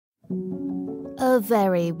A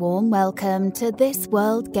very warm welcome to This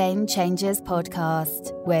World Game Changers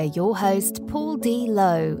podcast, where your host, Paul D.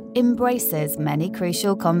 Lowe, embraces many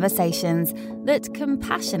crucial conversations that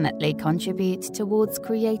compassionately contribute towards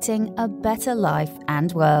creating a better life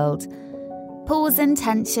and world. Paul's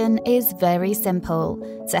intention is very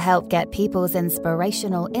simple: to help get people's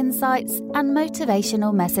inspirational insights and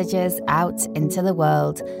motivational messages out into the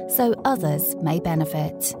world so others may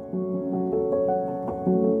benefit.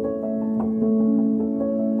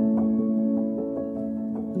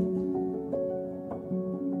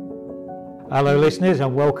 Hello listeners,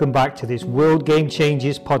 and welcome back to this World Game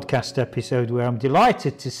Changers podcast episode, where I'm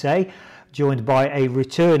delighted to say joined by a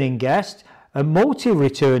returning guest, a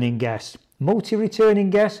multi-returning guest.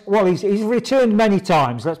 Well, he's returned many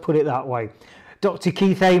times, let's put it that way. Dr.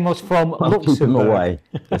 Keith Amoss from Luxembourg. Keep him away,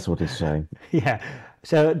 that's what he's saying. Yeah,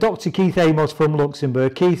 so Dr. Keith Amoss from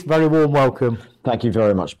Luxembourg. Keith, very warm welcome. Thank you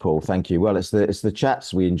very much, Paul. Thank you. Well, it's the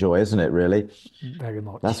chats we enjoy, isn't it, really? Very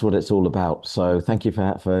much. That's what it's all about. So thank you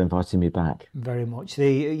for inviting me back. Very much.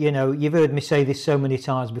 You've heard me say this so many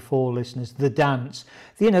times before, listeners, the dance,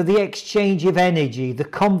 the exchange of energy, the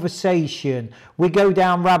conversation. We go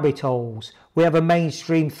down rabbit holes. We have a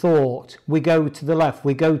mainstream thought. We go to the left.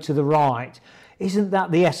 We go to the right. Isn't that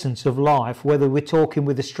the essence of life, whether we're talking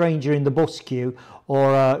with a stranger in the bus queue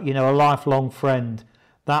or, a lifelong friend?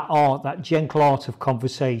 That art, that gentle art of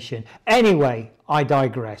conversation. Anyway, I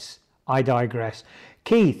digress.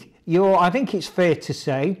 Keith, I think it's fair to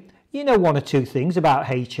say, one or two things about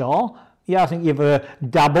HR. Yeah, I think you've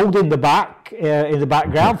dabbled in the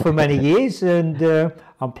background for many years, and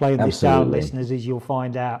I'm playing this down, listeners, as you'll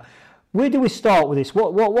find out. Where do we start with this?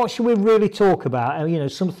 What should we really talk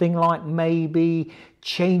about? Something like maybe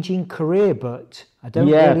changing career, but I don't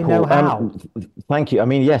really know how. Thank you. I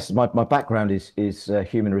mean, yes, my background is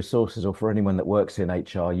human resources, or for anyone that works in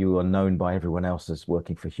HR, you are known by everyone else as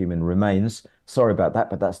working for Human Remains. Sorry about that,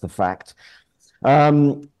 but that's the fact.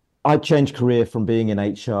 I changed career from being in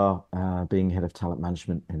HR, being head of talent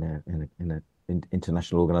management in an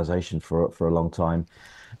international organization for a long time,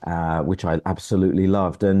 which I absolutely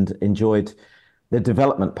loved and enjoyed the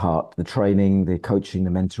development part, the training, the coaching, the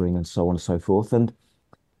mentoring, and so on and so forth, and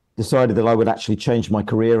decided that I would actually change my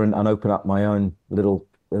career and open up my own little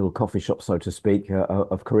coffee shop, so to speak,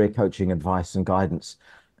 of career coaching, advice and guidance.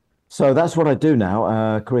 So that's what I do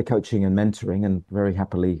now, career coaching and mentoring, and very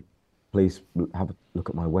happily, please have a look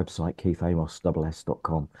at my website,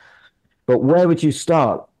 keithamoss.com. But where would you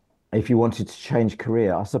start if you wanted to change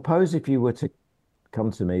career? I suppose if you were to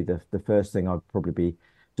come to me, the first thing I'd probably be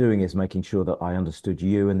doing is making sure that I understood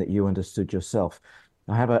you and that you understood yourself.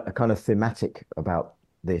 I have a kind of thematic about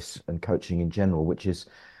this and coaching in general, which is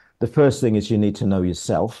the first thing is you need to know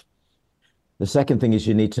yourself. The second thing is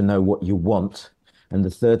you need to know what you want. And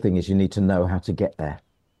the third thing is you need to know how to get there.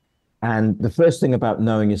 And the first thing about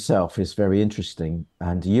knowing yourself is very interesting.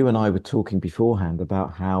 And you and I were talking beforehand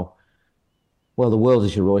about how, well, the world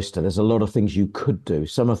is your oyster. There's a lot of things you could do.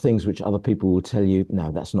 Some are things which other people will tell you,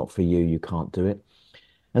 no, that's not for you. You can't do it.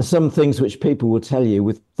 And some things which people will tell you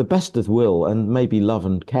with the best of will and maybe love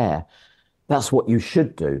and care, that's what you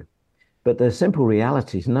should do. But the simple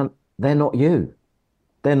reality is they're not you.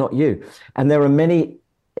 They're not you. And there are many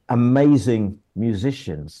amazing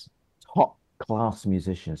musicians, top-class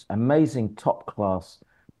musicians, amazing top-class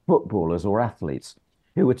footballers or athletes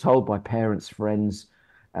who were told by parents, friends,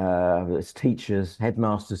 as teachers,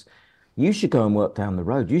 headmasters, you should go and work down the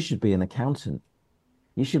road. You should be an accountant.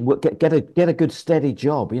 You should get a good steady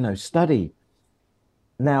job, study.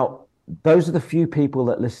 Now, those are the few people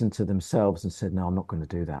that listened to themselves and said, no, I'm not going to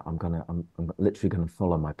do that. I'm literally going to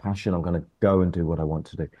follow my passion. I'm going to go and do what I want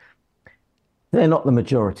to do. They're not the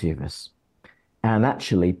majority of us. And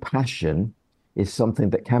actually, passion is something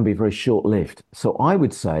that can be very short-lived. So I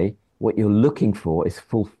would say what you're looking for is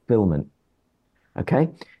fulfillment. Okay?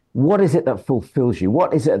 What is it that fulfills you?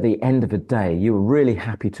 What is it at the end of a day you were really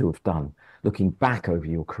happy to have done, looking back over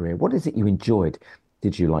your career? What is it you enjoyed?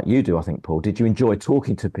 Did you, like you do, I think, Paul, did you enjoy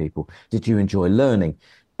talking to people? Did you enjoy learning?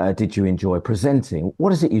 Did you enjoy presenting?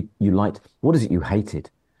 What is it you liked? What is it you hated?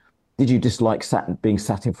 Did you dislike being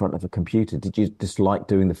sat in front of a computer? Did you dislike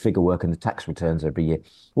doing the figure work and the tax returns every year?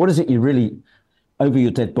 What is it you really, over your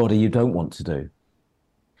dead body, you don't want to do?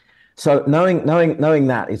 So knowing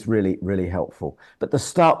that is really, really helpful. But the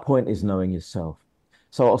start point is knowing yourself.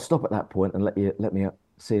 So I'll stop at that point and let me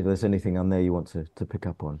see if there's anything on there you want to pick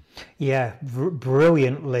up on. Yeah,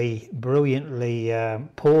 brilliantly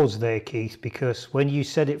paused there, Keith, because when you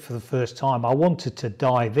said it for the first time, I wanted to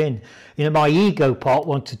dive in. My ego part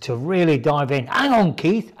wanted to really dive in. Hang on,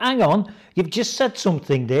 Keith, hang on. You've just said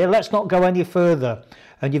something there. Let's not go any further.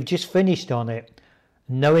 and you've just finished on it.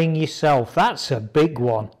 Knowing yourself, that's a big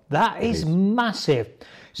one. That is massive.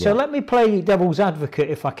 So let me play devil's advocate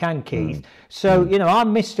if I can, Keith. So,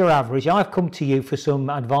 I'm Mr. Average. I've come to you for some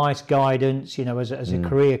advice, guidance, as a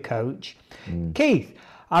career coach. Keith,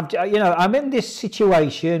 I'm in this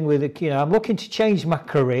situation with, I'm looking to change my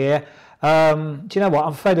career. Do you know what?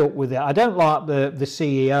 I'm fed up with it. I don't like the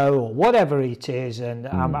CEO or whatever it is, and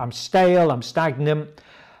I'm stale, I'm stagnant.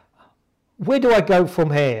 Where do I go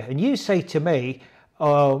from here? And you say to me,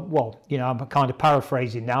 I'm kind of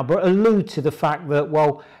paraphrasing now, but allude to the fact that,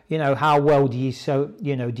 how well do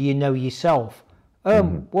you know yourself?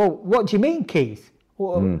 Well, what do you mean, Keith?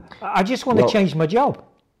 Well, I just want to change my job.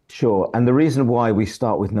 Sure. And the reason why we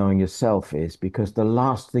start with knowing yourself is because the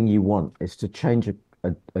last thing you want is to change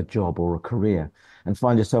a job or a career and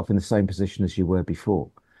find yourself in the same position as you were before.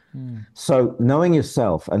 So knowing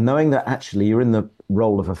yourself and knowing that actually you're in the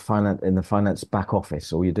role of in the finance back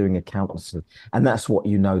office, or you're doing accountancy, and that's what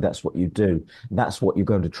you know, that's what you do, that's what you're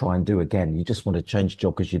going to try and do again. You just want to change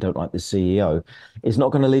job because you don't like the CEO, is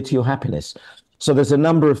not going to lead to your happiness. So there's a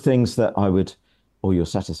number of things that or your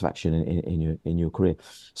satisfaction in your career.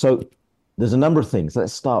 So there's a number of things.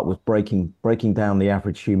 Let's start with breaking down the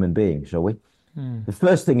average human being, shall we? The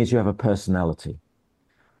first thing is you have a personality.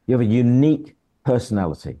 You have a unique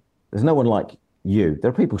personality. There's no one like you. There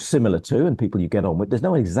are people similar to and people you get on with. There's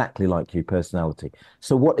no one exactly like you personality.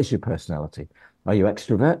 So what is your personality? Are you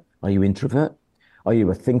extrovert? Are you introvert? Are you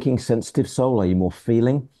a thinking, sensitive soul? Are you more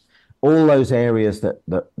feeling? All those areas that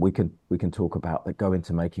we can talk about that go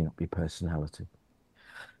into making up your personality.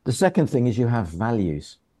 The second thing is you have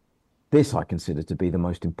values. This I consider to be the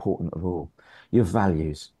most important of all. Your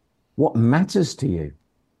values. What matters to you?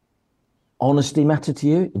 Honesty matter to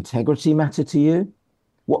you? Integrity matter to you?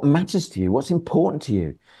 What matters to you? What's important to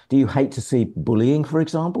you? Do you hate to see bullying, for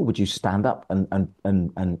example? Would you stand up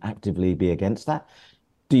and actively be against that?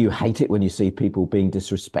 Do you hate it when you see people being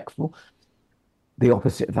disrespectful? The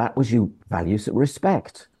opposite of that was you value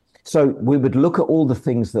respect. So we would look at all the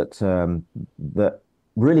things that that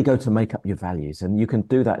really go to make up your values, and you can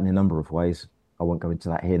do that in a number of ways. I won't go into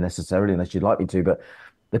that here necessarily unless you'd like me to, but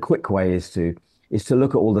the quick way is to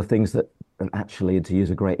look at all the things that actually, to use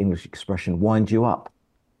a great English expression, wind you up.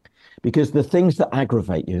 Because the things that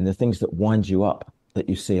aggravate you and the things that wind you up that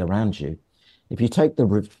you see around you, if you take the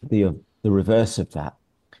reverse of that,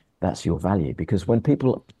 that's your value. Because when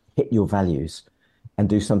people hit your values and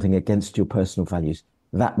do something against your personal values,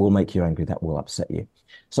 that will make you angry, that will upset you.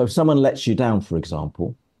 So if someone lets you down, for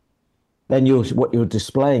example, then what you're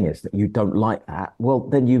displaying is that you don't like that. Well,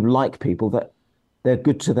 then you like people that they're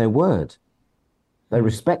good to their word. They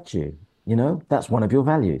respect you, that's one of your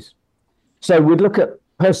values. So we'd look at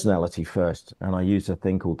personality first, and I use a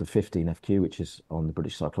thing called the 15FQ, which is on the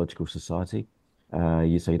British Psychological Society.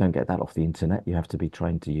 You don't get that off the internet. You have to be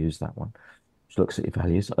trained to use that one, which looks at your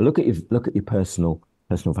values. I look at your personal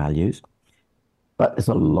values, but there's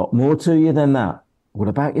a lot more to you than that. What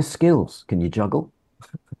about your skills? Can you juggle?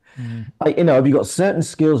 Have you got certain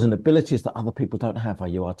skills and abilities that other people don't have? Are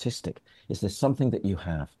you artistic? Is there something that you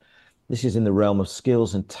have? This is in the realm of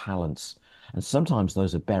skills and talents. And sometimes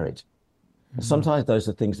those are buried. And sometimes those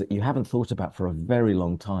are things that you haven't thought about for a very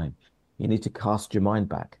long time. You need to cast your mind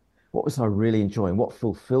back. What was I really enjoying? What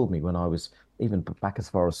fulfilled me when I was even back as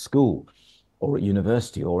far as school or at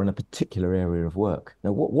university or in a particular area of work?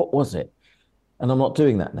 Now, what was it? And I'm not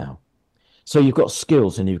doing that now. So you've got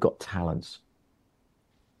skills and you've got talents.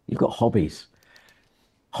 You've got hobbies.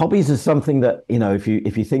 Hobbies are something that, if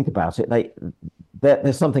you think about it,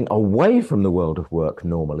 there's something away from the world of work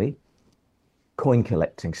normally. Coin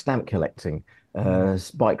collecting, stamp collecting,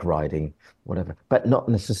 bike riding, whatever, but not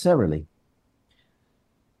necessarily.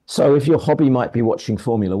 So if your hobby might be watching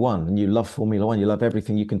Formula One and you love Formula One, you love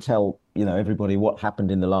everything, you can tell, everybody what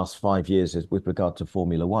happened in the last 5 years with regard to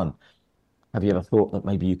Formula One. Have you ever thought that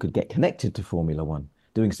maybe you could get connected to Formula One,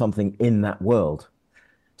 doing something in that world?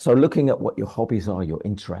 So looking at what your hobbies are, your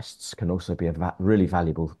interests, can also be a really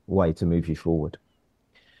valuable way to move you forward.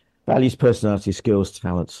 Values, personality, skills,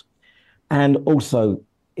 talents. And also,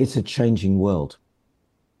 it's a changing world.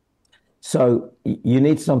 So you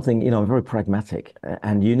need something, I'm very pragmatic,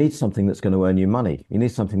 and you need something that's going to earn you money. You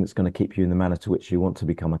need something that's going to keep you in the manner to which you want to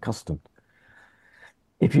become accustomed.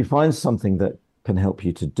 If you find something that can help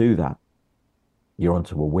you to do that, you're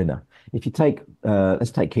onto a winner. If you take,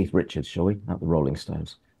 let's take Keith Richards, shall we, at the Rolling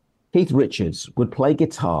Stones. Keith Richards would play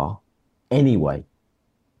guitar anyway.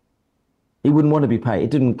 He wouldn't want to be paid. He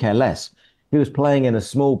didn't care less. He was playing in a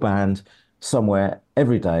small band somewhere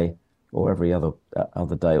every day or every other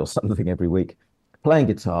day or something every week, playing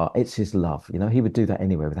guitar. It's his love. He would do that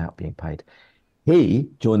anyway without being paid. He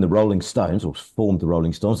joined the Rolling Stones, or formed the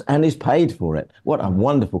Rolling Stones, and is paid for it. What a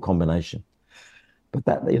wonderful combination. But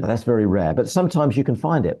that's very rare. But sometimes you can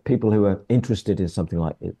find it. People who are interested in something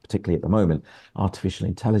like it, particularly at the moment, artificial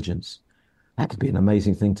intelligence. That could be an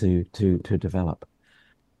amazing thing to develop.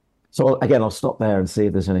 So again, I'll stop there and see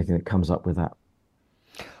if there's anything that comes up with that.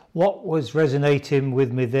 What was resonating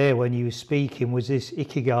with me there when you were speaking was this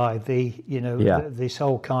ikigai, this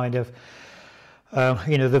whole kind of,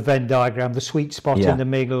 the Venn diagram, the sweet spot in the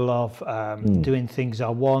middle of doing things I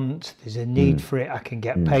want. There's a need for it. I can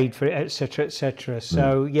get paid for it, etc., etc.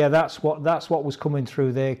 So that's what was coming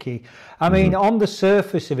through there, Keith. I mean, on the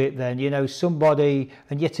surface of it, then somebody,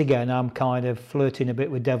 and yet again, I'm kind of flirting a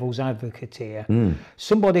bit with devil's advocate here.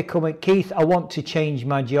 Somebody coming, Keith, I want to change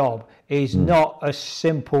my job. Is not a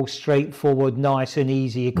simple, straightforward, nice and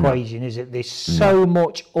easy equation, is it? There's so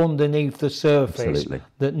much underneath the surface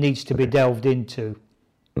that needs to be delved into.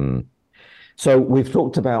 So we've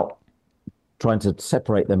talked about trying to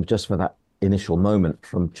separate them just for that initial moment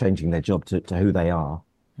from changing their job to who they are.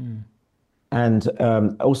 And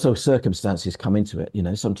also circumstances come into it.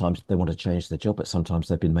 Sometimes they want to change their job, but sometimes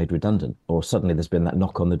they've been made redundant, or suddenly there's been that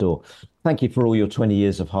knock on the door. Thank you for all your 20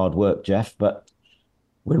 years of hard work, Jeff, but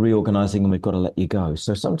we're reorganizing and we've got to let you go.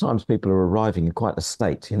 So sometimes people are arriving in quite a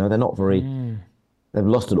state. They're not very, they've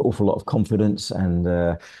lost an awful lot of confidence, and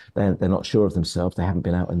they're not sure of themselves. They haven't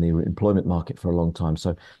been out in the employment market for a long time.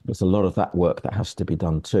 So there's a lot of that work that has to be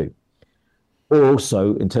done too. Or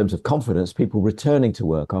also, in terms of confidence, people returning to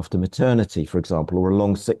work after maternity, for example, or a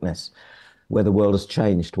long sickness where the world has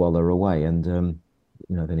changed while they're away, and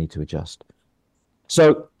they need to adjust.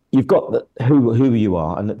 So you've got who you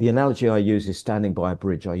are, and the analogy I use is standing by a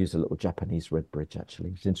bridge. I use a little Japanese red bridge,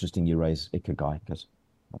 actually. It's interesting you raise ikigai, because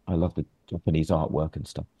I love the Japanese artwork and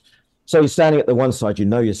stuff. So you're standing at the one side, you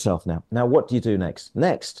know yourself now. Now, what do you do next?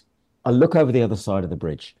 Next, I look over the other side of the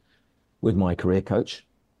bridge with my career coach.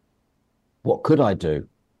 What could I do?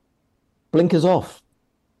 Blinkers off.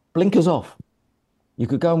 Blinkers off. You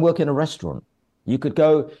could go and work in a restaurant. You could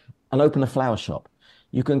go and open a flower shop.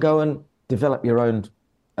 You can go and develop your own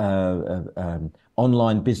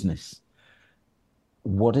online business.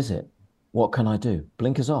 What is it? What can I do?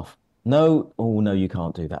 Blinkers off. No, you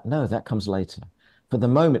can't do that. No, that comes later. For the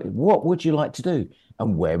moment, what would you like to do?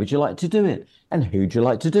 And where would you like to do it? And who'd you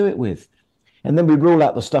like to do it with? And then we rule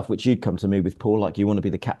out the stuff which you'd come to me with, Paul, like you want to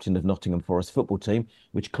be the captain of Nottingham Forest football team,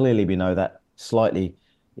 which clearly we know that slightly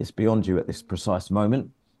is beyond you at this precise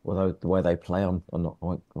moment. Although the way they play, I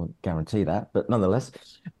won't guarantee that, but nonetheless.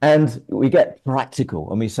 And we get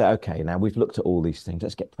practical and we say, okay, now we've looked at all these things.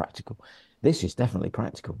 Let's get practical. This is definitely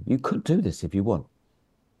practical. You could do this if you want.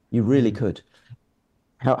 You really could.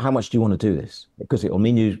 How much do you want to do this? Because it will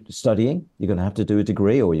mean you studying. You're going to have to do a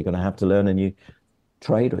degree, or you're going to have to learn a new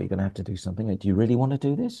trade, or you're going to have to do something. Do you really want to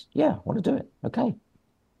do this? Yeah, I want to do it. Okay.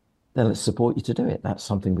 Then let's support you to do it. That's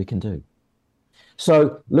something we can do.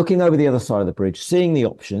 So looking over the other side of the bridge, seeing the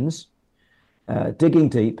options, digging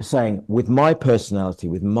deep, saying, with my personality,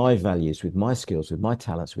 with my values, with my skills, with my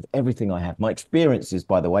talents, with everything I have, my experiences,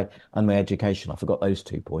 by the way, and my education, I forgot those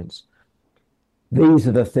 2 points. These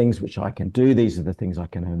are the things which I can do. These are the things I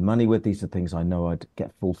can earn money with. These are things I know I'd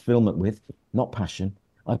get fulfillment with, not passion.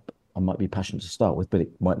 I might be passionate to start with, but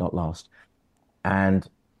it might not last. And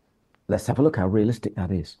let's have a look how realistic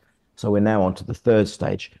that is. So we're now on to the third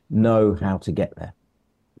stage, know how to get there.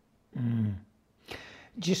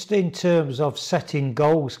 Just in terms of setting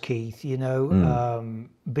goals, Keith, being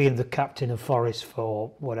the captain of Forest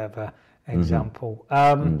for whatever example.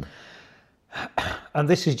 And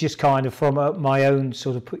this is just kind of from my own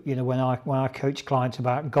sort of, when I coach clients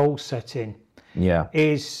about goal setting,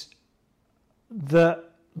 is that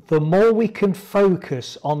the more we can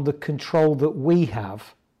focus on the control that we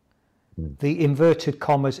have, the inverted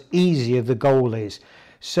commas, easier the goal is.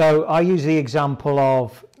 So I use the example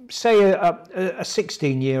of, say, a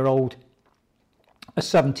 16-year-old, a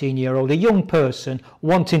 17-year-old, a young person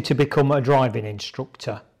wanting to become a driving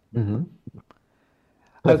instructor.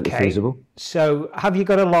 Perfectly feasible. So have you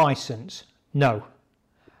got a license? No.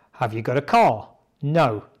 Have you got a car?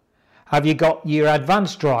 No. Have you got your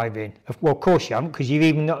advanced driving? Well, of course you haven't, because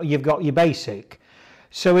you've got your basic.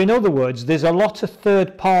 So in other words, there's a lot of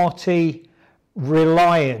third-party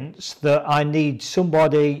reliance that I need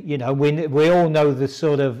somebody, we all know the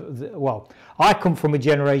sort of, I come from a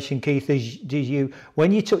generation, Keith, as you,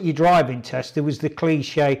 when you took your driving test, there was the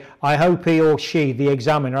cliche, I hope he or she, the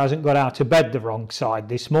examiner, hasn't got out of bed the wrong side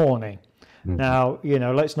this morning. Now,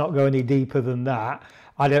 let's not go any deeper than that.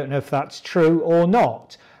 I don't know if that's true or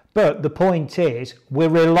not. But the point is, we're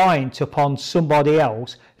reliant upon somebody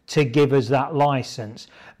else to give us that license.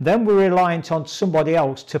 Then we're reliant on somebody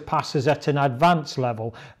else to pass us at an advanced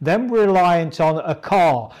level. Then we're reliant on a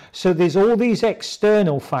car. So there's all these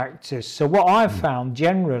external factors. So what I've found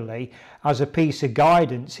generally as a piece of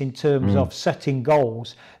guidance in terms of setting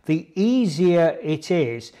goals, the easier it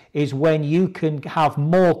is when you can have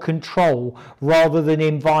more control rather than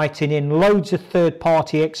inviting in loads of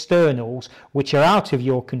third-party externals which are out of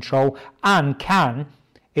your control and can,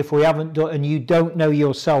 if we haven't done, and you don't know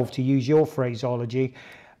yourself, to use your phraseology,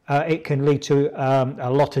 it can lead to a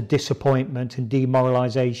lot of disappointment and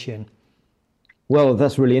demoralization. Well,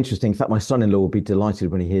 that's really interesting. In fact, my son-in-law will be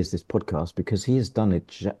delighted when he hears this podcast, because he has done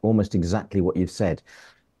it almost exactly what you've said.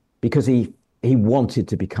 Because he wanted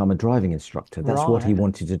to become a driving instructor. That's what he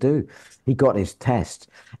wanted to do. He got his test.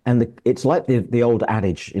 And it's like the old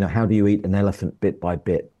adage, how do you eat an elephant bit by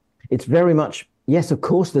bit? It's very much, yes, of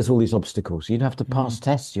course, there's all these obstacles. You'd have to pass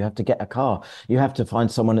tests. You have to get a car. You have to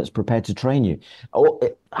find someone that's prepared to train you.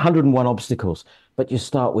 101 obstacles. But you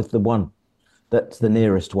start with the one that's the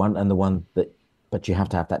nearest one, and the one that, but you have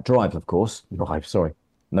to have that drive, of course. Drive, sorry,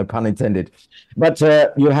 no pun intended. But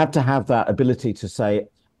you have to have that ability to say,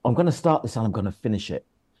 I'm going to start this and I'm going to finish it.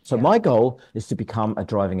 So my goal is to become a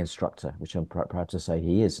driving instructor, which I'm proud to say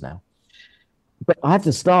he is now. But I have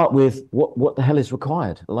to start with what the hell is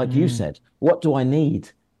required. Like you said, what do I need?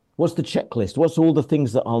 What's the checklist? What's all the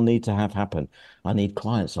things that I'll need to have happen? I need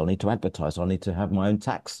clients. I'll need to advertise. I'll need to have my own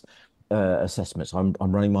tax assessments. I'm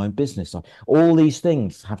running my own business. All these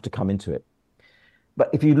things have to come into it. But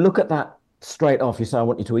if you look at that straight off, you say, I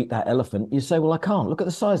want you to eat that elephant. You say, well, I can't. Look at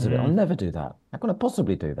the size of it. I'll never do that. How can I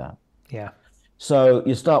possibly do that? Yeah. So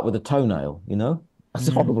you start with a toenail, That's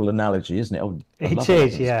a horrible analogy, isn't it? Oh, it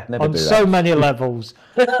is, yeah. On so many levels.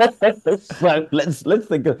 So let's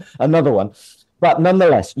think of another one. But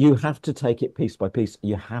nonetheless, you have to take it piece by piece.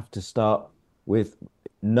 You have to start with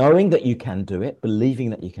knowing that you can do it, believing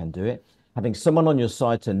that you can do it, having someone on your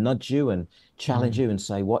side to nudge you and challenge you and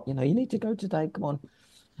say, what, you need to go today, come on,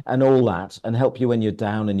 and all that, and help you when you're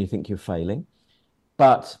down and you think you're failing.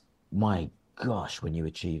 But my gosh, when you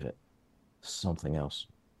achieve it, something else.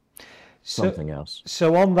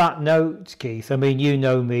 So on that note, Keith, I mean, you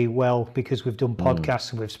know me well because we've done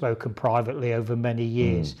podcasts and we've spoken privately over many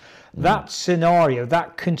years. That scenario,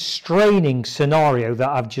 that constraining scenario that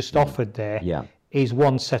I've just offered there is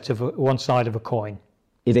one side of a coin.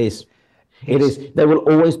 It is. It is. There will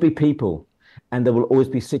always be people, and there will always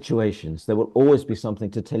be situations. There will always be something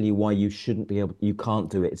to tell you why you shouldn't be able. You can't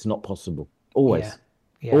do it. It's not possible. Always.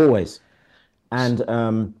 Always.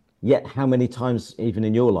 And yet, how many times, even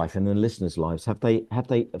in your life and in the listeners' lives, have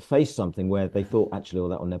they faced something where they thought, actually,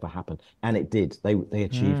 that will never happen, and it did. They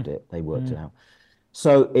achieved it. They worked it out.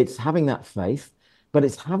 So it's having that faith, but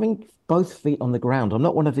it's having both feet on the ground. I'm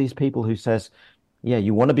not one of these people who says, yeah,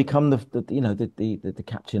 you want to become the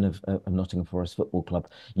captain of Nottingham Forest Football Club.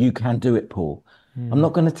 You can do it, Paul. I'm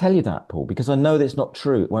not going to tell you that, Paul, because I know that's not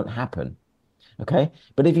true. It won't happen. Okay,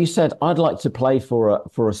 but if you said, I'd like to play for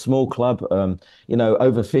a small club, over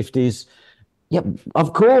 50s, yeah,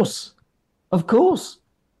 of course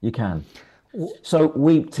you can. So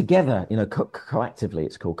we together, coactively,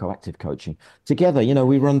 it's called coactive coaching. Together,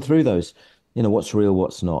 we run through those, what's real,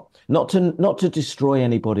 what's not to destroy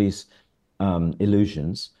anybody's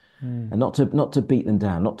illusions, and not to beat them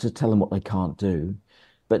down, not to tell them what they can't do,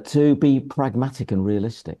 but to be pragmatic and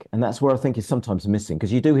realistic. And that's where I think is sometimes missing,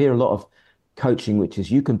 because you do hear a lot of coaching which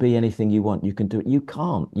is, you can be anything you want, you can do it. You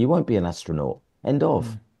can't. You won't be an astronaut. End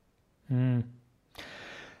of.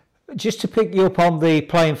 Just to pick you up on the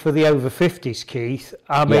playing for the over 50s, Keith,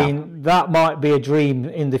 I mean, that might be a dream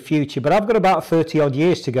in the future, but I've got about 30 odd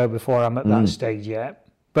years to go before I'm at that stage yet.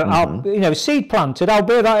 But I'll, seed planted, I'll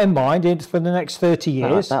bear that in mind for the next 30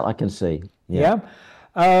 years. That I can see.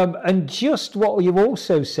 And just what you've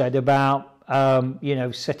also said about,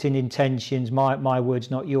 setting intentions, my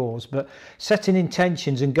words, not yours, but setting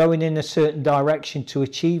intentions and going in a certain direction to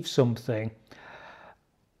achieve something.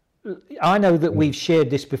 I know that we've shared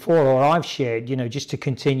this before, or I've shared, just to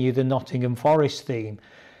continue the Nottingham Forest theme.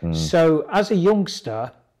 So as a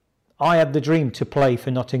youngster, I had the dream to play for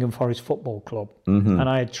Nottingham Forest Football Club, and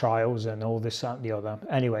I had trials and all this, that and the other.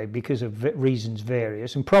 Anyway, because of reasons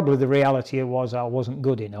various, and probably the reality was I wasn't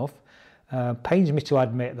good enough. Pains me to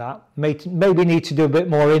admit that. Maybe need to do a bit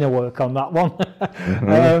more inner work on that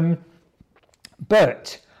one.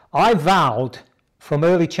 But I vowed from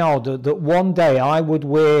early childhood that one day I would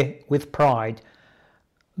wear with pride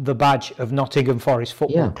the badge of Nottingham Forest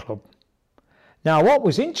Football Club. Now, what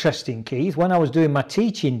was interesting, Keith, when I was doing my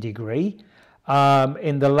teaching degree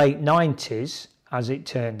in the late 90s, as it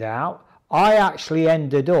turned out, I actually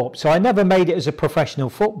ended up, so I never made it as a professional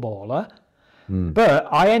footballer, but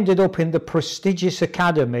I ended up in the prestigious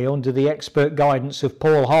academy under the expert guidance of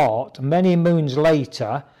Paul Hart many moons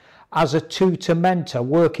later as a tutor mentor,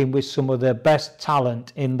 working with some of the best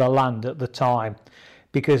talent in the land at the time.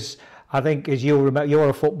 Because I think, as you'll remember, you're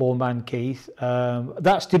a football man, Keith.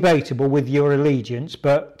 That's debatable with your allegiance,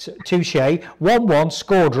 but touche. 1-1,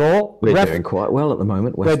 score draw. We're doing quite well at the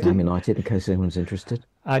moment, West Ham United, in case anyone's interested.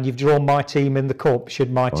 And you've drawn my team in the cup,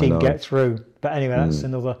 should my team get through. But anyway, that's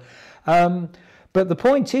another. But the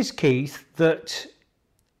point is, Keith, that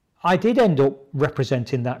I did end up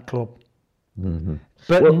representing that club.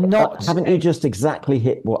 But haven't you just exactly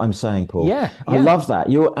hit what I'm saying, Paul? Yeah. I love that.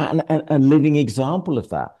 You're a living example of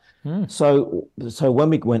that. So when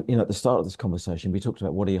we went, at the start of this conversation, we talked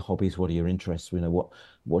about what are your hobbies, what are your interests,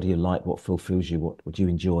 what do you like, what fulfills you, what do you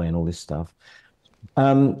enjoy, and all this stuff.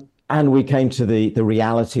 And we came to the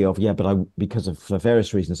reality of, but for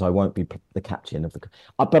various reasons, I won't be the captain of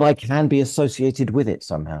but I can be associated with it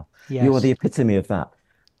somehow. Yes. You are the epitome of that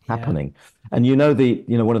happening. And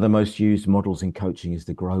one of the most used models in coaching is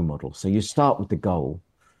the GROW model. So you start with the goal,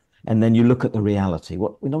 and then you look at the reality.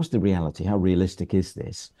 What's the reality? How realistic is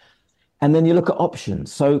this? And then you look at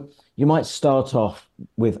options. So you might start off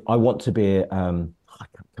with, I want to be a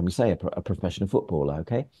professional footballer,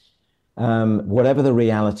 okay? Whatever the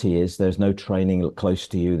reality is, there's no training close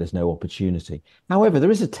to you, there's no opportunity. However,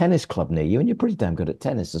 there is a tennis club near you, and you're pretty damn good at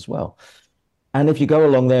tennis as well. And if you go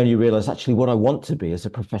along there and you realize, actually, what I want to be is a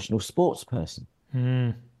professional sports person.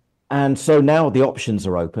 And so now the options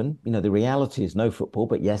are open. The reality is no football,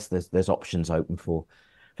 but yes, there's options open for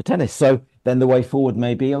tennis. So then the way forward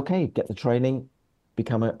may be, okay, get the training,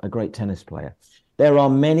 become a great tennis player. There are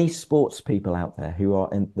many sports people out there who are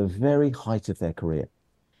in the very height of their career,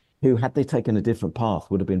 who, had they taken a different path,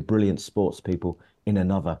 would have been brilliant sports people in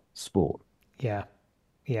another sport. Yeah.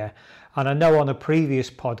 And I know on a previous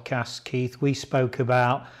podcast, Keith, we spoke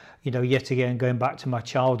about, yet again, going back to my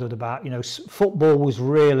childhood, about, football was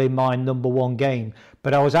really my number one game,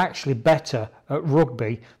 but I was actually better at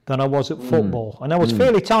rugby than I was at football. And I was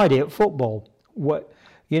fairly tidy at football, but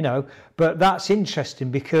that's interesting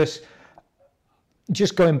because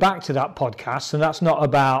just going back to that podcast, and that's not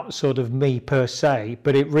about sort of me per se,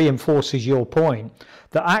 but it reinforces your point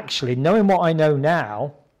that actually knowing what I know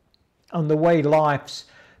now and the way life's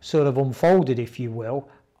sort of unfolded, if you will,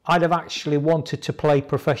 I'd have actually wanted to play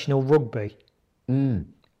professional rugby and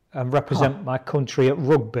represent my country at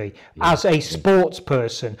rugby as a sports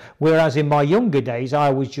person. Whereas in my younger days, I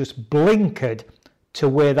was just blinkered to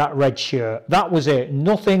wear that red shirt. That was it.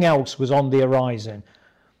 Nothing else was on the horizon.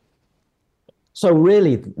 So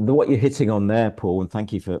really, what you're hitting on there, Paul, and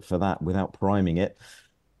thank you for that, without priming it,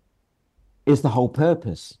 is the whole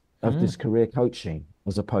purpose of this career coaching,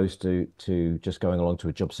 as opposed to just going along to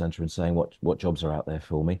a job centre and saying what jobs are out there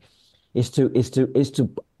for me, is to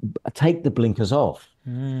take the blinkers off.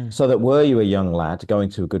 So that were you a young lad going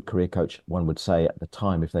to a good career coach, one would say at the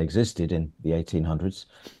time, if they existed in the 1800s,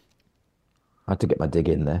 I had to get my dig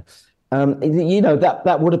in there.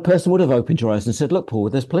 That person would have opened your eyes and said, look, Paul,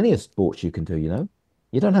 there's plenty of sports you can do,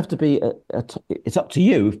 You don't have to be it's up to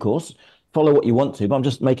you, of course, follow what you want to, but I'm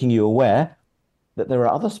just making you aware that there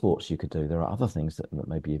are other sports you could do. There are other things that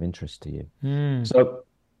may be of interest to you. So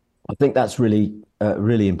I think that's really,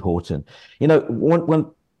 really important.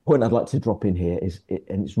 One point I'd like to drop in here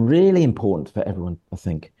and it's really important for everyone, I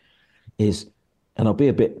think, is, and I'll be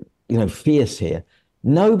a bit, fierce here,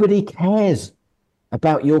 nobody cares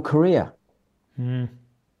about your career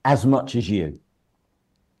as much as you.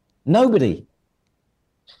 Nobody.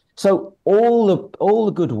 So all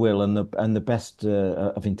the goodwill and the best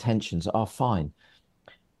of intentions are fine,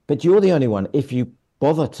 but you're the only one. If you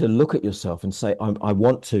bother to look at yourself and say, I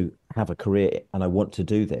want to have a career and I want to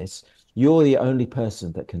do this, you're the only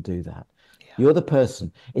person that can do that. You're the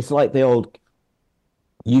person. It's like the old,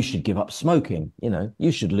 you should give up smoking.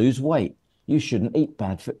 You should lose weight. You shouldn't eat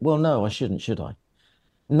bad food. Well, no, I shouldn't, should I?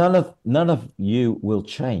 None of you will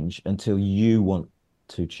change until you want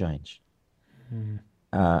to change.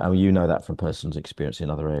 That from personal experience in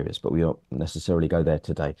other areas, but we don't necessarily go there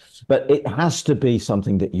today. But it has to be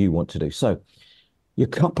something that you want to do. So you're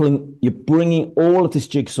bringing all of this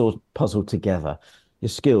jigsaw puzzle together, your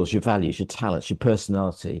skills, your values, your talents, your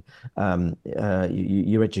personality,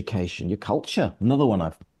 your education, your culture. Another one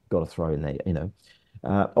I've got to throw in there,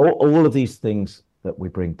 all of these things that we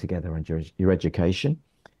bring together, and your education.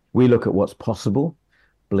 We look at what's possible,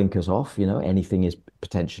 blinkers off, anything is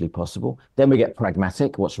potentially possible. Then we get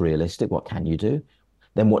pragmatic, what's realistic, what can you do?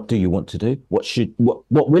 Then what do you want to do? What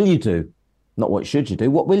will you do? Not what should you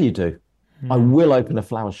do, what will you do? I will open a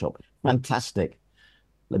flower shop. Fantastic.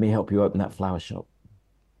 Let me help you open that flower shop.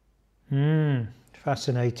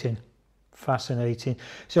 Fascinating. Fascinating.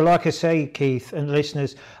 So like I say, Keith and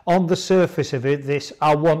listeners, on the surface of it, this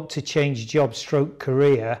I want to change job stroke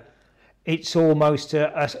career, it's almost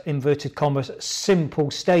a inverted commas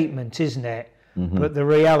simple statement, isn't it? But the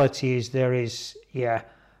reality is there is,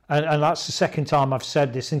 and that's the second time I've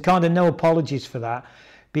said this, and kind of no apologies for that,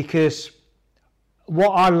 because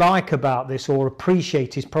what I like about this, or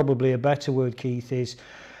appreciate is probably a better word, Keith, is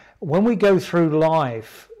when we go through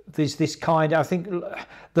life, there's this kind of, I think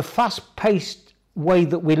the fast-paced way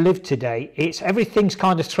that we live today, it's everything's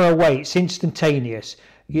kind of throwaway, it's instantaneous.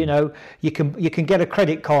 You know, you can get a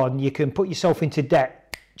credit card and you can put yourself into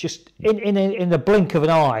debt just in the blink of an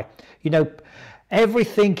eye. You know,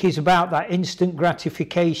 everything is about that instant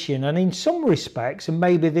gratification, and in some respects, and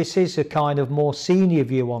maybe this is a kind of more senior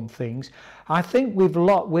view on things, I think we've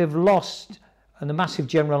lost, and a massive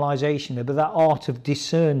generalisation there, but that art of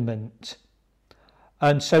discernment.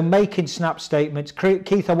 And so making snap statements,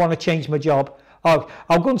 Keith, I want to change my job. I'll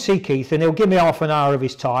go and see Keith and he'll give me half an hour of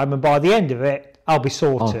his time, and by the end of it, I'll be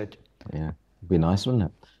sorted. Oh, yeah, it'd be nice,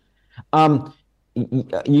 wouldn't it?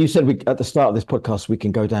 You said at the start of this podcast we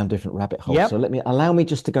can go down different rabbit holes. Yep. So allow me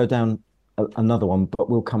just to go down another one, but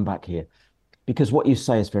we'll come back here, because what you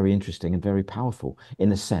say is very interesting and very powerful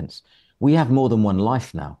in a sense. We have more than one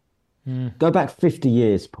life now. Go back 50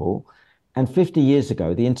 years, Paul, and 50 years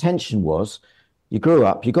ago, the intention was you grew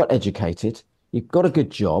up, you got educated, you got a good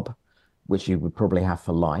job, which you would probably have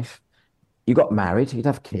for life. You got married, you'd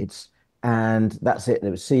have kids, and that's it. It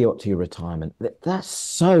would see you up to your retirement. That's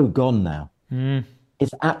so gone now.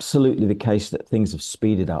 It's absolutely the case that things have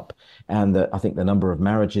speeded up, and that I think the number of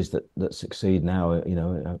marriages that succeed now,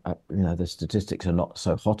 the statistics are not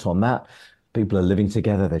so hot on that. People are living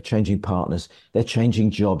together, they're changing partners, they're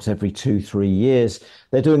changing jobs every 2-3 years.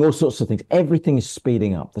 They're doing all sorts of things. Everything is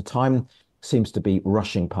speeding up. The time seems to be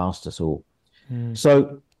rushing past us all.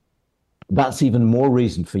 So that's even more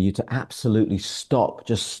reason for you to absolutely stop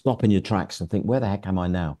in your tracks and think, where the heck am I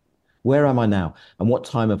now? Where am I now? And what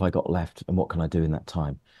time have I got left? And what can I do in that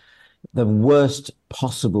time? The worst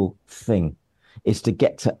possible thing is to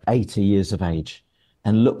get to 80 years of age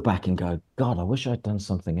and look back and go, God, I wish I'd done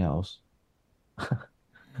something else.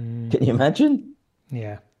 Can you imagine?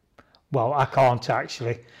 Yeah. Well, I can't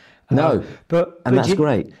actually. No, but that's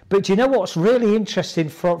great. But do you know what's really interesting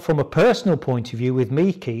from a personal point of view with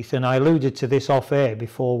me, Keith? And I alluded to this off air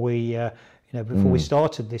before we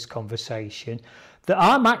started this conversation, that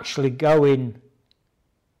I'm actually going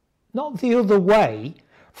not the other way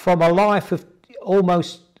from a life of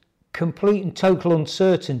almost complete and total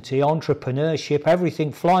uncertainty, entrepreneurship,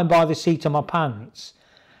 everything flying by the seat of my pants.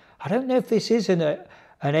 I don't know if this is an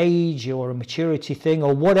age or a maturity thing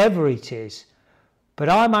or whatever it is, but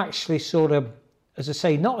I'm actually sort of, as I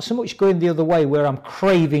say, not so much going the other way where I'm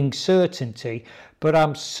craving certainty, but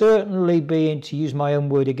I'm certainly being, to use my own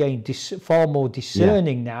word again, far more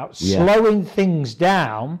discerning now, slowing things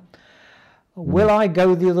down. Will I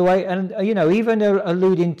go the other way? And, even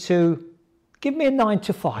alluding to, give me a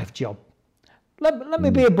 9-to-5 job. Let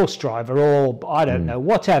me be a bus driver, or I don't know,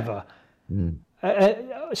 whatever.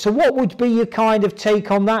 So what would be your kind of take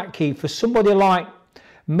on that, Keith, for somebody like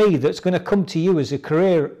me that's going to come to you as a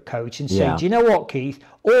career coach and say, do you know what, Keith,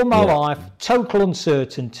 all my life, total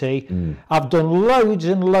uncertainty, I've done loads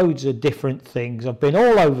and loads of different things, I've been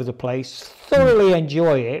all over the place, thoroughly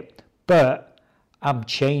enjoy it, but I'm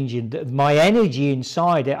changing my energy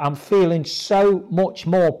inside it, I'm feeling so much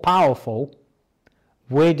more powerful.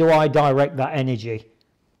 Where do I direct that energy?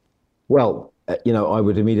 Well, I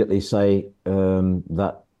would immediately say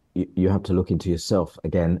that you have to look into yourself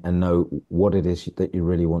again and know what it is that you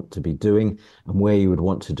really want to be doing and where you would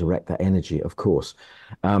want to direct that energy, of course.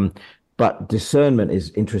 But discernment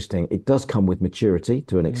is interesting. It does come with maturity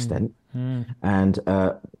to an extent. And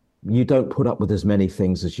you don't put up with as many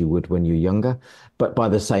things as you would when you're younger. But by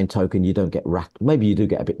the same token, you don't get maybe you do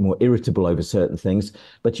get a bit more irritable over certain things,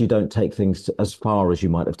 but you don't take things as far as you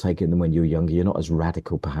might have taken them when you were younger. You're not as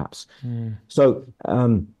radical, perhaps. So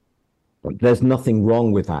there's nothing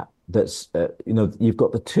wrong with that. That's you've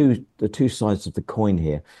got the two sides of the coin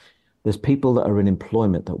here. There's people that are in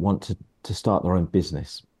employment that want to start their own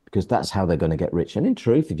business because that's how they're going to get rich. And in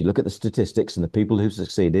truth, if you look at the statistics and the people who've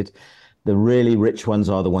succeeded, the really rich ones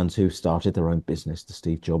are the ones who started their own business, the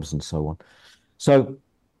Steve Jobs and so on. So,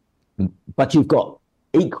 but you've got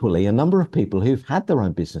equally a number of people who've had their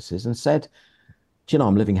own businesses and said, do you know,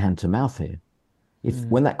 I'm living hand to mouth here.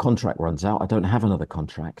 When that contract runs out, I don't have another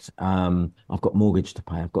contract. I've got mortgage to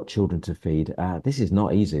pay. I've got children to feed. This is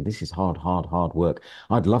not easy. This is hard work.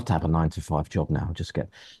 I'd love to have a 9 to 5 job now.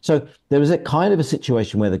 So there was a kind of a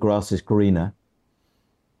situation where the grass is greener,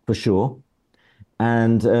 for sure.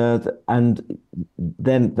 And then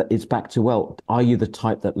it's back to, well, are you the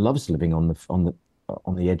type that loves living on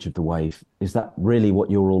the edge of the wave? Is that really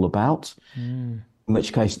what you're all about? In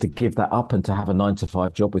which case, to give that up and to have a 9 to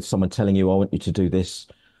 5 job with someone telling you, I want you to do this,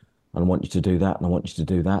 and I want you to do that, and I want you to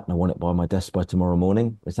do that, and I want it by my desk by tomorrow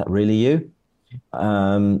morning. Is that really you?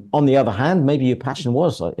 On the other hand, maybe your passion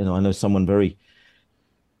was, I know someone very,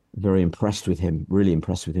 very impressed with him, really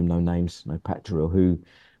impressed with him, no names, no pack drill, who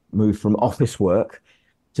moved from office work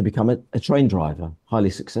to become a train driver,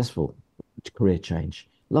 highly successful, career change.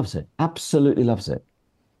 Loves it, absolutely loves it.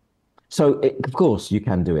 So, of course, you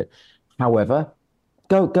can do it. However,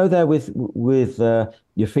 go there with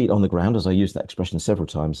your feet on the ground, as I used that expression several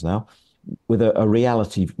times now, with a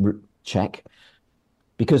reality check,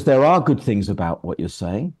 because there are good things about what you're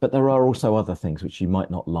saying, but there are also other things which you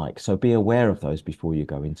might not like. So be aware of those before you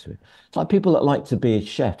go into it. It's like people that like to be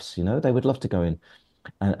chefs, they would love to go in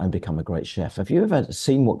and become a great chef. Have you ever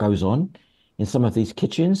seen what goes on in some of these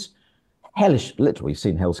kitchens? Hellish, literally, you've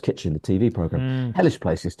seen Hell's Kitchen, the TV program. Hellish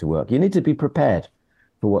places to work. You need to be prepared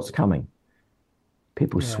for what's coming.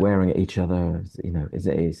 People swearing at each other,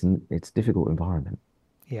 it's a difficult environment.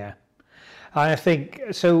 Yeah. I think,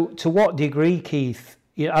 so to what degree, Keith,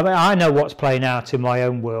 I know what's playing out in my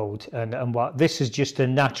own world, and what this is just a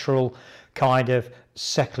natural kind of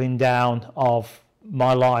settling down of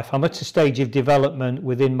my life. I'm at a stage of development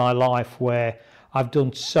within my life where I've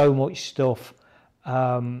done so much stuff,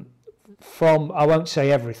 from, I won't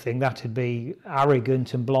say everything, that'd be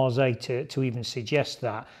arrogant and blasé to even suggest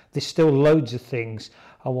that. There's still loads of things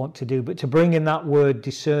I want to do, but to bring in that word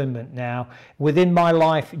discernment now within my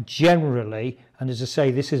life generally, and as I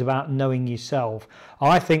say, this is about knowing yourself.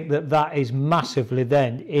 I think that is massively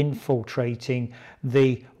then infiltrating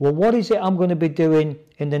what is it I'm going to be doing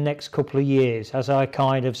in the next couple of years as I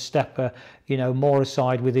kind of step more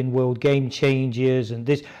aside within World Game Changers and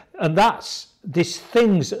this, and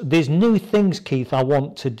there's new things, Keith, I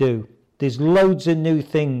want to do. There's loads of new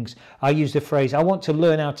things. I use the phrase, I want to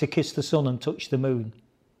learn how to kiss the sun and touch the moon.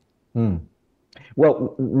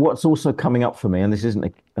 Well, what's also coming up for me, and this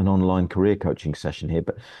isn't an online career coaching session here,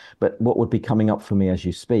 but what would be coming up for me as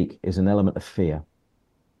you speak is an element of fear.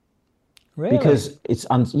 Really? Because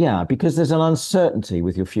because there's an uncertainty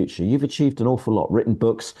with your future. You've achieved an awful lot, written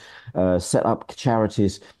books, set up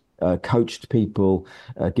charities, coached people,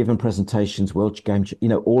 given presentations, world game,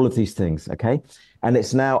 all of these things. Okay. And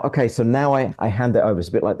it's now, okay, so now I hand it over. It's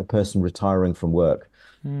a bit like the person retiring from work.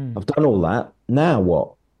 I've done all that. Now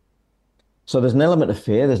what? So there's an element of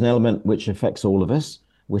fear. There's an element which affects all of us,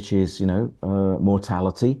 which is,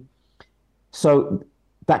 mortality. So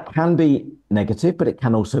that can be negative, but it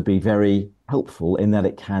can also be very helpful in that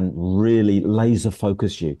it can really laser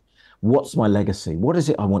focus you. What's my legacy? What is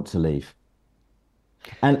it I want to leave?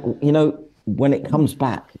 And, when it comes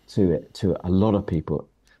back to a lot of people,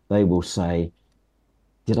 they will say,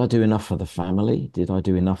 did I do enough for the family? Did I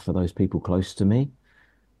do enough for those people close to me?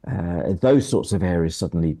 Those sorts of areas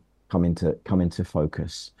suddenly come into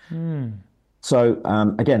focus. So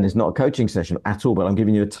again, it's not a coaching session at all, but I'm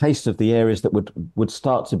giving you a taste of the areas that would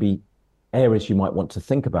start to be areas you might want to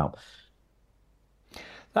think about.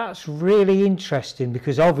 That's really interesting,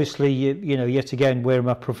 because obviously, yet again, we're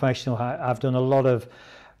a professional. I've done a lot of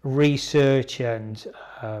research and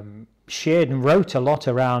shared and wrote a lot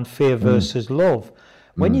around fear versus love.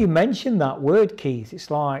 When you mention that word, Keith, it's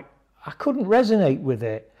like I couldn't resonate with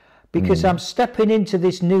it, because I'm stepping into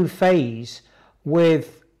this new phase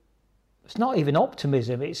with, it's not even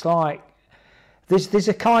optimism. It's like there's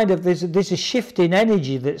a shift in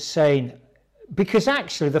energy that's saying, because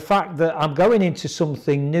actually the fact that I'm going into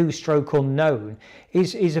something new stroke unknown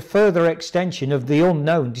is a further extension of the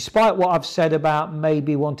unknown, despite what I've said about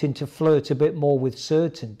maybe wanting to flirt a bit more with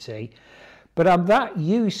certainty. But I'm that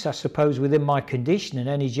used, I suppose, within my conditioning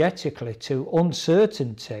energetically to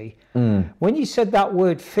uncertainty. When you said that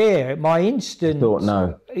word fear, my instant thought,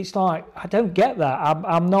 no. It's like, I don't get that.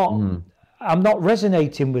 I'm not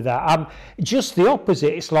resonating with that. I'm just the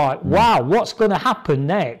opposite. It's like, wow, what's going to happen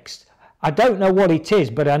next? I don't know what it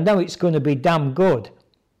is, but I know it's going to be damn good.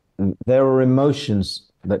 There are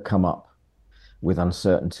emotions that come up with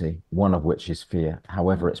uncertainty, one of which is fear,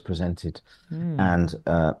 however it's presented. And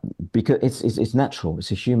because it's natural,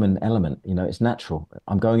 it's a human element, it's natural.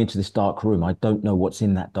 I'm going into this dark room. I don't know what's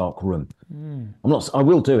in that dark room. I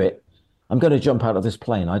will do it. I'm going to jump out of this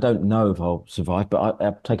plane. I don't know if I'll survive, but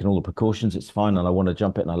I've taken all the precautions. It's fine, and I want to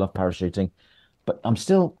jump it, and I love parachuting. But I'm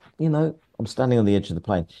still, I'm standing on the edge of the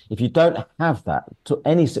plane. If you don't have that, to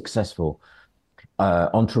any successful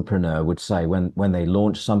entrepreneur would say when they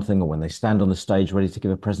launch something or when they stand on the stage ready to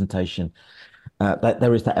give a presentation, that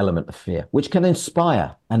there is that element of fear, which can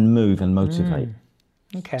inspire and move and motivate.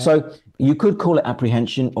 Okay. So you could call it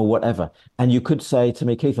apprehension or whatever. And you could say to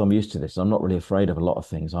me, Keith, I'm used to this. I'm not really afraid of a lot of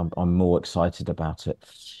things. I'm more excited about it.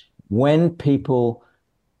 When people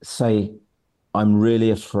say, I'm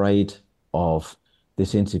really afraid of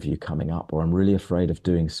this interview coming up, or I'm really afraid of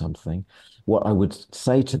doing something, what I would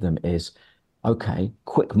say to them is, okay,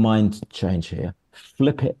 quick mind change here,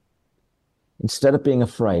 flip it. Instead of being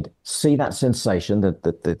afraid, see that sensation,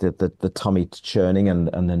 the tummy churning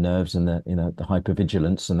and the nerves and the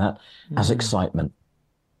hypervigilance and that as excitement.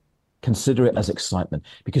 Consider it as excitement,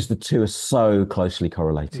 because the two are so closely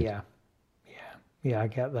correlated. Yeah, I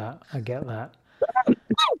get that.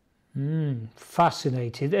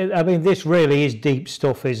 Fascinating. I mean, this really is deep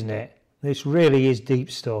stuff, isn't it? This really is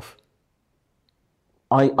deep stuff.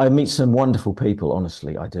 I meet some wonderful people,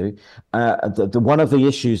 honestly, I do. One of the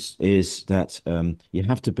issues is that you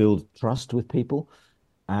have to build trust with people,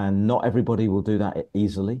 and not everybody will do that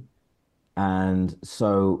easily. And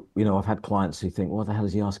so, I've had clients who think, what the hell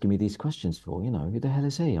is he asking me these questions for? Who the hell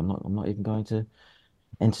is he? I'm not even going to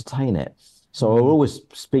entertain it. So I'll always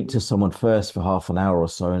speak to someone first for half an hour or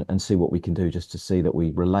so and see what we can do just to see that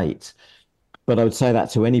we relate. But I would say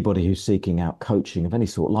that to anybody who's seeking out coaching of any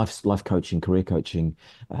sort, life coaching, career coaching,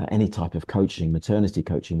 any type of coaching, maternity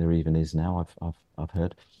coaching, there even is now, I've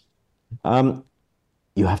heard.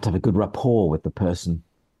 You have to have a good rapport with the person.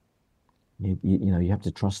 You have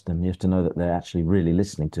to trust them. You have to know that they're actually really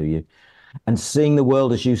listening to you and seeing the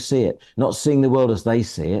world as you see it, not seeing the world as they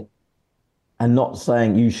see it, and not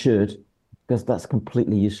saying you should, because that's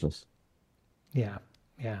completely useless. Yeah.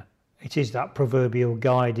 It is that proverbial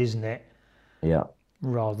guide, isn't it? Yeah.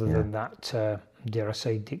 Rather than that, dare I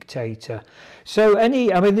say, dictator. So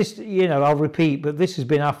this, I'll repeat, but this has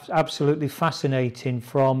been absolutely fascinating.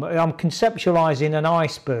 I'm conceptualizing an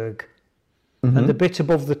iceberg, and the bit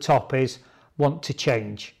above the top is want to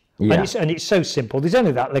change. Yeah. And it's so simple. There's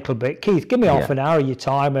only that little bit. Keith, give me half an hour of your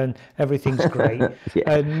time and everything's great.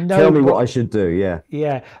 Tell me what I should do.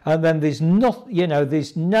 Yeah. And then there's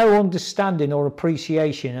there's no understanding or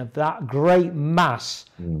appreciation of that great mass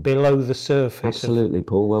below the surface. Absolutely,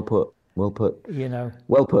 Paul. Well put. Well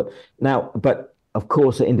put. Now, but of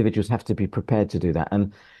course, individuals have to be prepared to do that.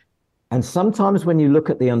 And sometimes when you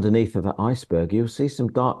look at the underneath of that iceberg, you'll see some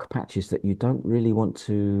dark patches that you don't really want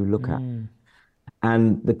to look at.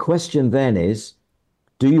 And the question then is,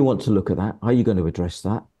 do you want to look at that? Are you going to address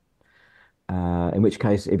that? In which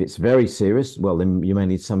case, if it's very serious, well, then you may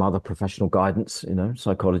need some other professional guidance,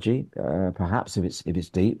 psychology, perhaps if it's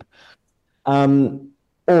deep.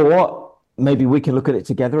 Or maybe we can look at it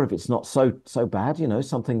together if it's not so bad,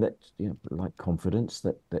 something that, like confidence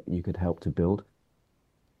that you could help to build.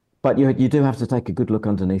 But you do have to take a good look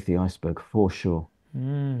underneath the iceberg for sure.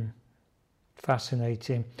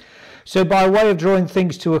 Fascinating. So by way of drawing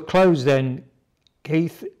things to a close then,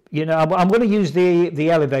 Keith, I'm going to use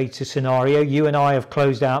the elevator scenario. You and I have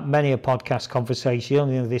closed out many a podcast conversation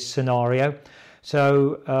in this scenario.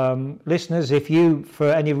 So listeners, if you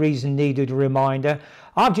for any reason needed a reminder,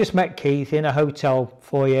 I've just met Keith in a hotel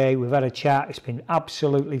foyer. We've had a chat. It's been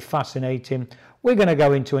absolutely fascinating. We're going to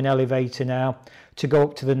go into an elevator now to go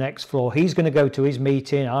up to the next floor. He's going to go to his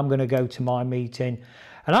meeting. I'm going to go to my meeting.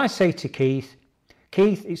 And I say to Keith,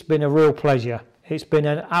 it's been a real pleasure. It's been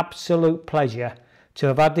an absolute pleasure to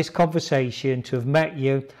have had this conversation, to have met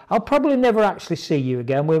you. I'll probably never actually see you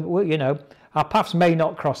again. Our paths may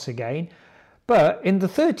not cross again. But in the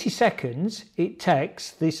 30 seconds it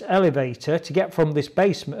takes this elevator to get from this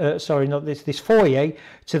this foyer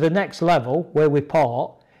to the next level where we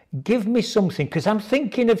part, give me something, because I'm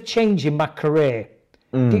thinking of changing my career.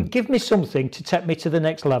 Give me something to take me to the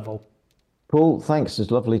next level. Paul, thanks.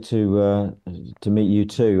 It's lovely to meet you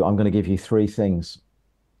too. I'm going to give you 3 things.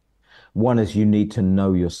 One is you need to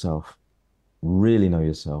know yourself, really know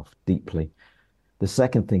yourself deeply. The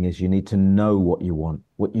second thing is you need to know what you want,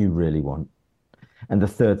 what you really want. And the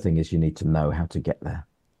third thing is you need to know how to get there.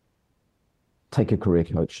 Take a career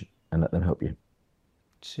coach and let them help you.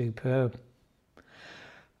 Superb.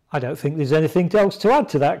 I don't think there's anything else to add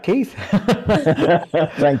to that, Keith.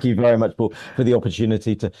 Thank you very much, Paul, for the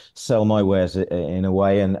opportunity to sell my wares in a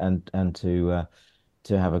way and to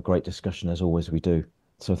have a great discussion as always we do.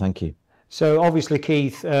 So thank you. So obviously,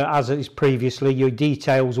 Keith, as is previously, your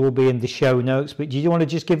details will be in the show notes, but do you want to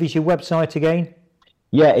just give us your website again?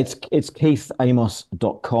 Yeah, it's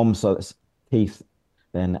keithamoss.com. So it's Keith,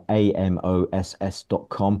 then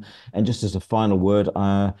AMOSS.com. And just as a final word,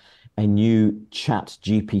 a new Chat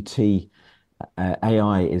GPT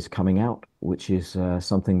AI is coming out, which is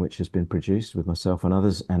something which has been produced with myself and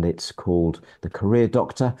others, and it's called the Career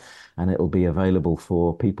Doctor, and it'll be available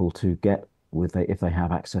for people to get if they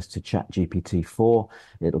have access to Chat GPT 4.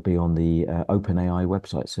 It'll be on the OpenAI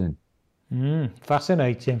website soon.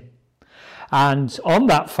 Fascinating. And on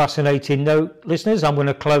that fascinating note, listeners, I'm going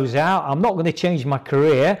to close out. I'm not going to change my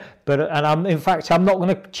career, I'm not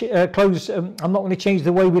going to close. I'm not going to change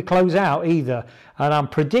the way we close out either. And I'm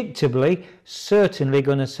predictably, certainly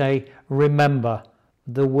going to say, remember,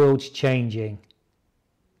 the world's changing.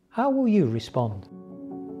 How will you respond?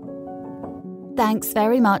 Thanks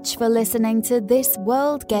very much for listening to this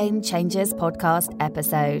World Game Changers podcast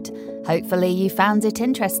episode. Hopefully you found it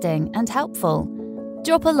interesting and helpful.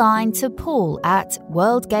 Drop a line to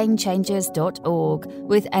paul@worldgamechangers.org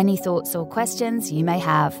with any thoughts or questions you may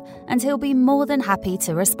have, and he'll be more than happy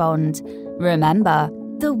to respond. Remember,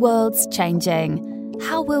 the world's changing.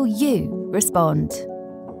 How will you respond?